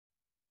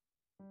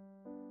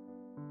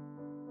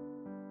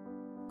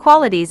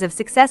Qualities of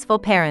successful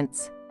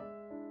parents.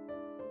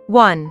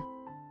 1.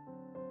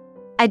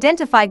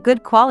 Identify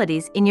good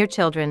qualities in your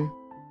children.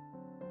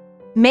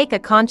 Make a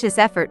conscious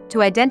effort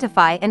to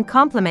identify and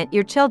compliment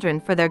your children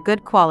for their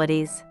good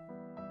qualities.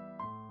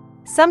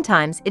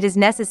 Sometimes it is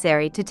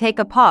necessary to take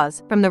a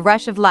pause from the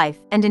rush of life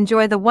and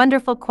enjoy the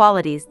wonderful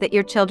qualities that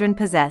your children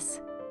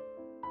possess.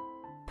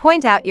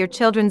 Point out your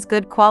children's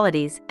good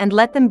qualities and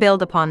let them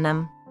build upon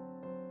them.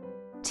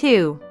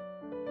 2.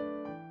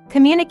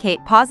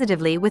 Communicate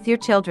positively with your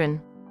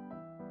children.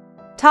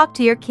 Talk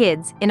to your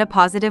kids in a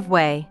positive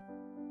way.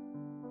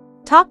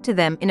 Talk to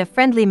them in a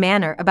friendly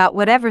manner about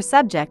whatever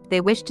subject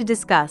they wish to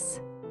discuss.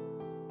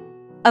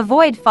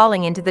 Avoid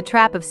falling into the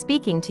trap of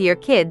speaking to your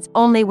kids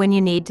only when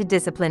you need to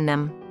discipline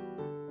them.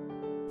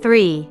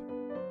 3.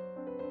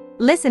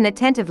 Listen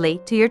attentively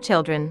to your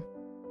children.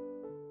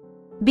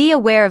 Be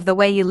aware of the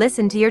way you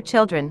listen to your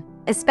children,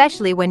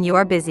 especially when you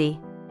are busy.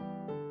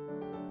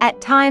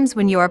 At times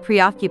when you are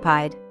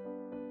preoccupied,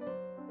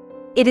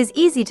 it is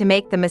easy to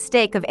make the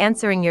mistake of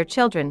answering your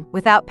children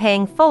without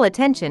paying full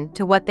attention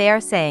to what they are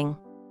saying.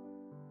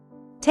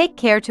 Take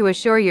care to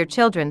assure your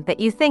children that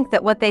you think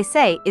that what they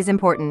say is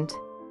important.